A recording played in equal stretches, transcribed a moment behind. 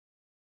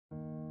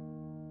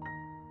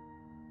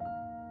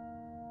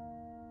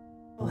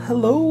Well,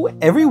 hello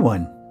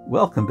everyone,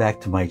 welcome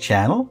back to my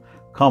channel.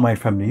 Carmine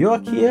from New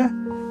York here,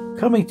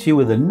 coming to you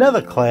with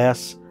another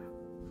class,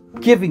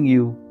 giving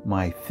you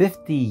my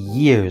 50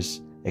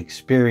 years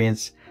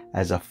experience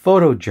as a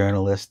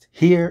photojournalist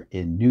here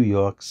in New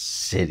York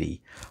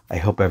City. I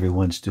hope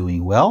everyone's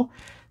doing well.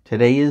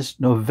 Today is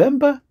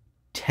November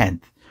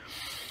 10th.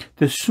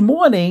 This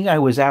morning I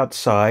was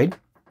outside.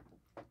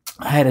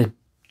 I had to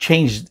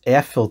change the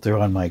air filter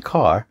on my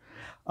car,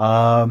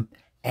 and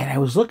I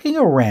was looking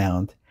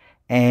around.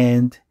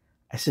 And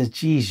I said,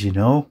 geez,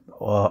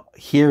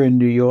 here in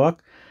New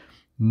York,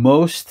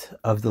 most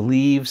of the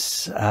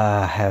leaves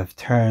have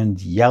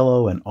turned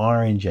yellow and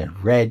orange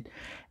and red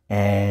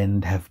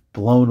and have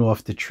blown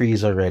off the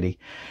trees already.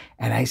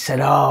 And I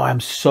said, oh, I'm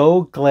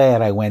so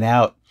glad I went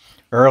out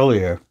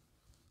earlier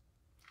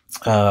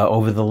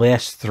over the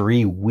last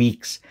 3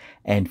 weeks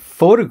and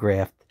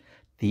photographed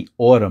the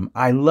autumn.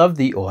 I love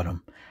the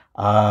autumn.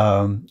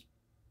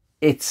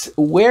 It's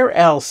where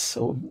else,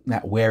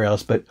 not where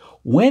else, but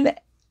when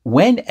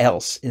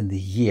else in the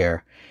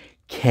year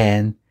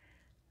can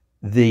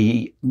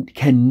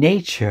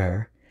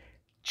nature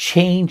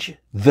change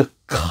the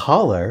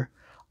color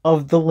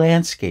of the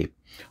landscape?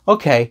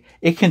 Okay,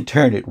 it can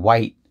turn it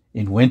white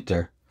in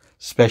winter,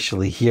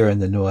 especially here in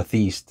the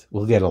Northeast.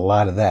 We'll get a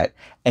lot of that,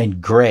 and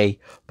gray,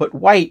 but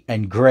white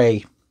and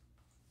gray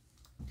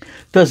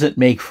doesn't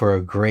make for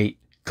a great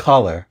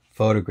color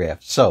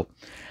photograph. So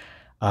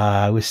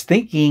I was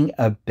thinking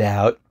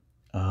about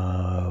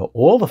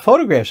all the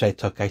photographs I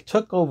took. I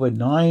took over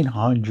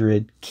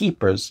 900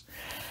 keepers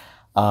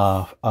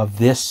of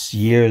this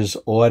year's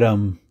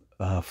autumn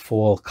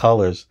fall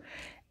colors,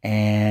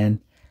 and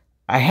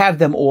I have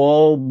them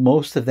all,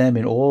 most of them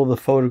in all the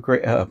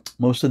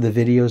most of the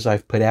videos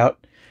I've put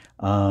out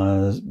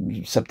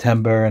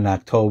September and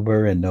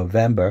October and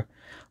November.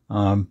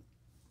 But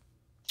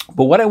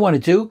what I want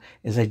to do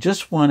is I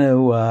just want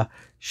to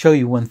show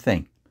you one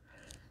thing.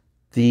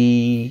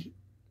 The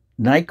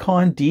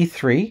Nikon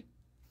D3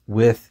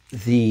 with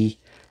the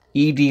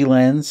ED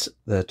lens,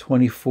 the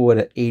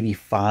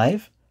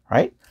 24-85,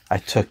 right? I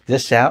took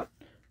this out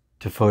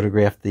to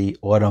photograph the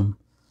autumn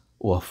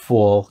or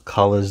fall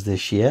colors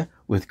this year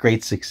with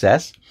great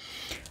success.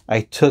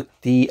 I took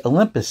the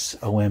Olympus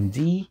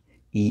OMD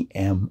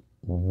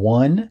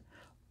EM1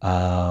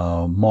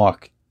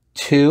 Mark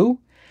II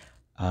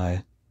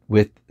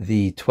with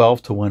the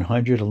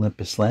 12-100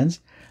 Olympus lens.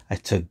 I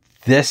took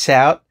this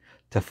out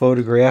to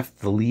photograph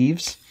the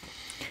leaves,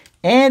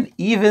 and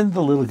even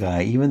the little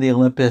guy, even the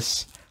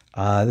Olympus.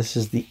 This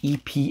is the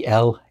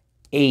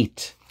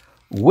EPL8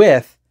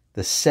 with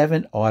the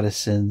 7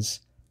 Artisans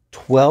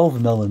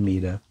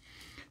 12mm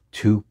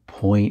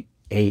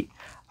 2.8.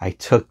 I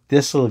took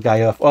this little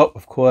guy off,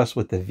 of course,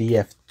 with the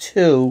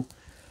VF2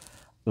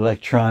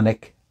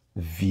 electronic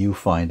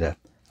viewfinder.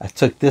 I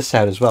took this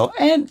out as well,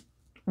 and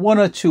 1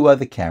 or 2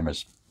 other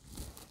cameras.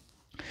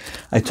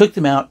 I took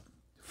them out,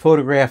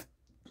 photographed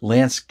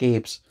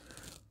landscapes,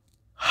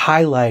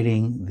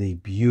 highlighting the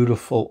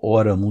beautiful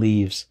autumn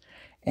leaves.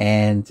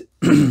 And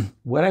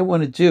what I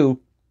want to do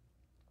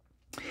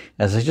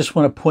is I just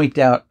want to point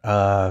out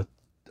a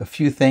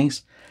few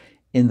things.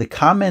 In the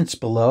comments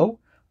below,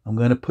 I'm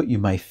going to put you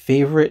my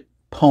favorite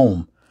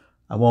poem.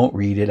 I won't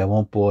read it. I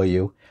won't bore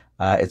you.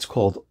 It's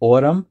called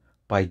Autumn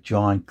by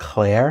John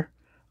Clare.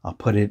 I'll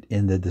put it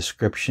in the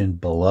description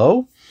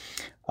below.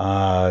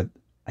 I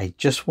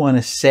just want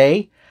to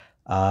say,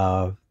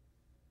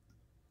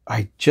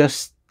 I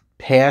just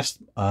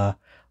passed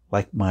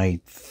like my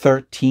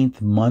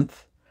 13th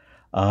month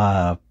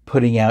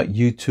putting out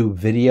YouTube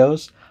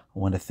videos. I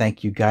want to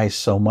thank you guys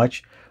so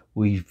much.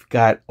 We've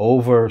got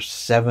over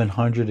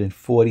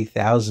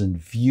 740,000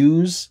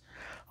 views.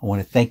 I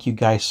want to thank you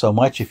guys so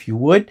much. If you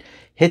would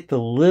hit the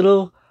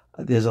little,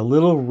 there's a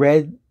little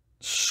red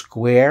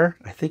square.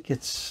 I think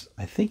it's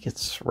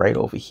right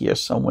over here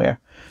somewhere.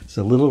 It's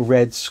a little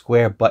red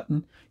square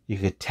button. You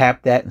could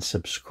tap that and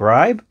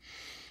subscribe.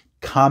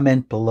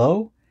 Comment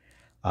below.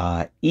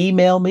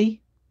 Email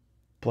me,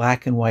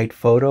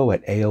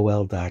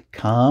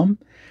 blackandwhitephoto@aol.com.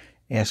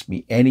 Ask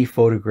me any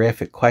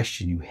photographic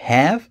question you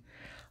have.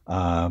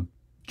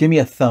 Give me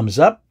a thumbs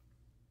up.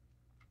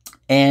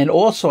 And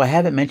also, I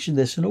haven't mentioned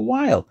this in a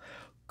while.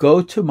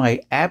 Go to my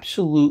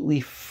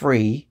absolutely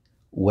free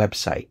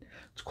website.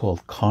 It's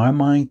called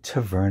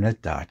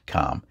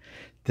CarmineTaverna.com.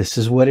 This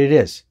is what it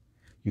is.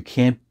 You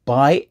can't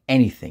buy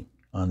anything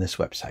on this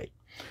website.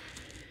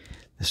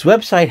 This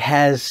website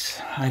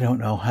has, I don't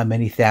know how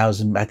many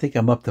thousand, I think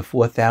I'm up to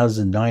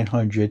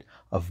 4,900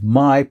 of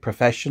my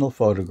professional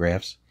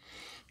photographs,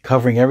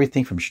 covering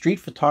everything from street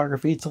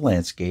photography to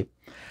landscape.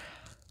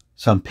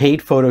 Some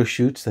paid photo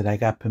shoots that I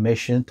got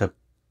permission to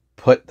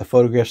put the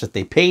photographs that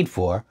they paid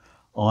for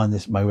on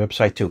my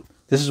website too.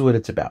 This is what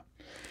it's about.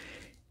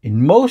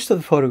 In most of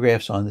the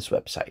photographs on this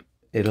website,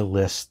 it'll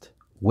list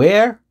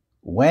where,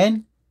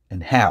 when,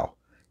 and how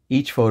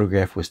each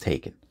photograph was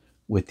taken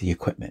with the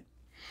equipment.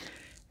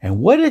 And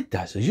what it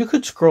does is you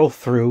could scroll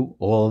through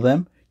all of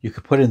them. You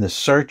could put in the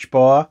search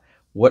bar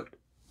what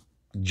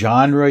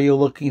genre you're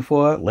looking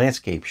for,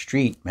 landscape,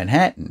 street,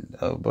 Manhattan,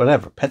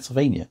 whatever,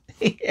 Pennsylvania,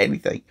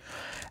 anything,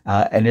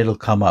 and it'll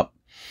come up.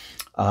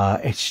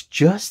 It's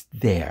just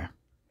there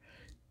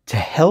to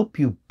help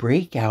you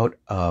break out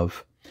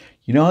of,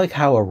 you know, like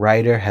how a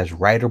writer has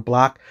writer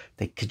block.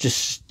 They could just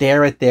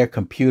stare at their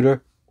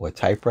computer or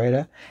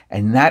typewriter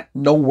and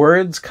no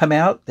words come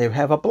out. They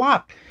have a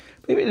block.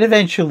 It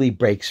eventually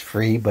breaks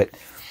free, but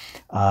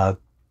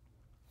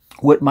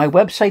what my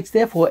website's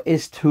there for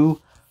is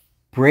to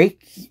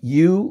break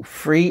you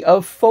free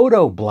of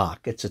photo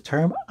block. It's a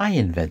term I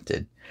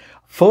invented.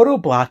 Photo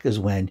block is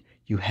when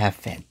you have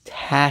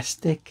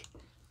fantastic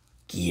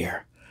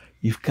gear.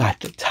 You've got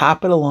the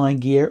top of the line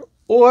gear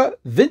or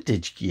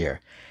vintage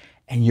gear,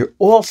 and you're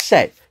all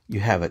set.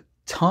 You have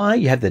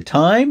the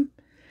time,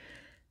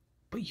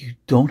 but you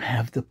don't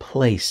have the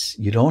place.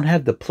 You don't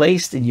have the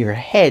place in your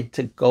head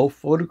to go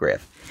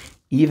photograph,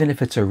 even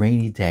if it's a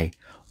rainy day.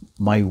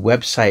 My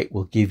website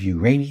will give you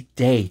rainy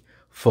day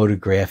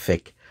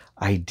photographic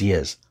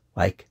ideas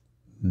like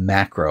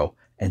macro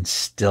and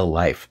still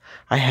life.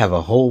 I have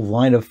a whole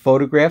line of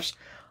photographs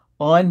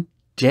on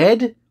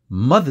dead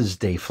Mother's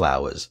Day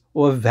flowers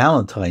or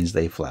Valentine's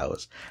Day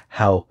flowers.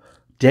 How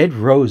dead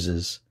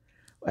roses,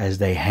 as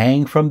they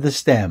hang from the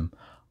stem,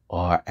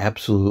 are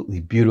absolutely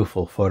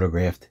beautiful,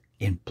 photographed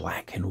in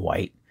black and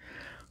white.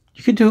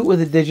 You can do it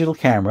with a digital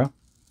camera.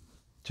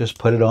 Just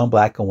put it on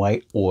black and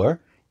white, or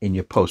in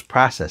your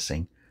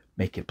post-processing,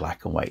 make it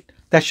black and white.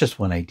 That's just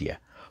one idea.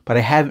 But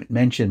I haven't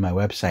mentioned my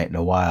website in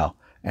a while,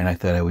 and I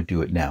thought I would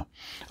do it now.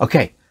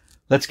 Okay,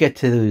 let's get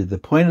to the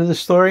point of the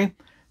story.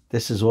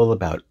 This is all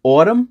about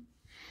autumn.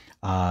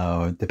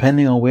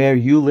 Depending on where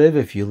you live,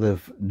 if you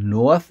live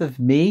north of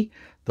me,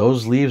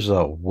 those leaves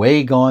are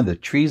way gone, the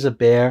trees are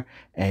bare,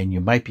 and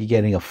you might be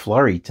getting a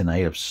flurry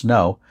tonight of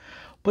snow.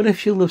 But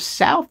if you live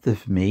south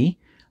of me,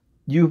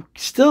 you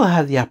still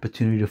have the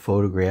opportunity to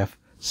photograph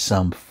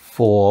some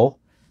fall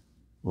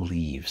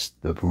leaves.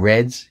 The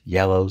reds,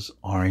 yellows,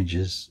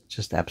 oranges,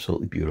 just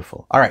absolutely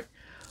beautiful. All right,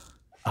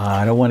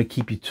 I don't want to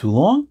keep you too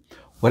long.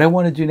 What I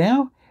want to do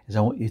now is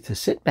I want you to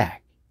sit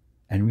back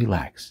and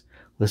relax.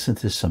 Listen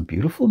to some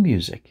beautiful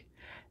music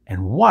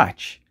and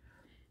watch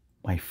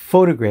my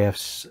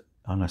photographs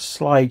on a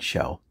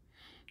slideshow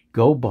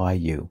go by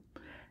you.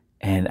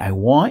 And I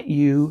want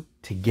you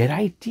to get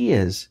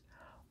ideas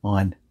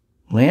on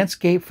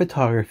landscape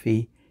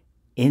photography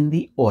in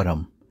the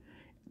autumn.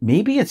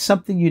 Maybe it's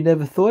something you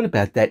never thought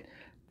about, that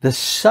the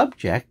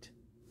subject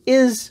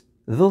is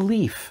the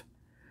leaf.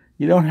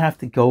 You don't have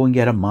to go and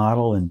get a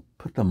model and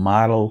put the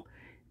model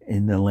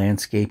in the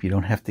landscape. You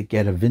don't have to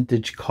get a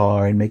vintage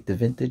car and make the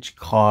vintage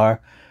car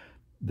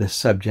the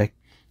subject.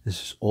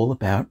 This is all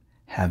about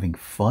having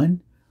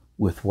fun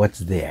with what's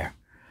there.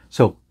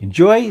 So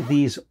enjoy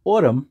these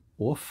autumn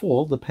or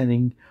fall,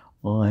 depending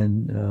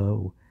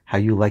on how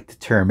you like to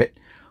term it.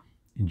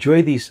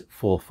 Enjoy these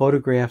fall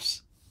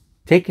photographs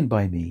taken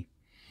by me.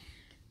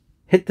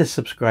 Hit the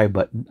subscribe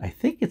button. I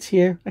think it's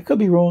here. I could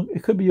be wrong.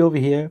 It could be over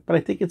here, but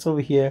I think it's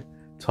over here.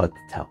 It's hard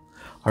to tell.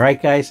 All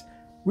right, guys,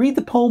 read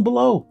the poem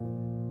below.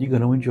 You're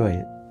going to enjoy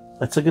it.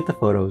 Let's look at the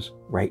photos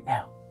right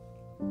now.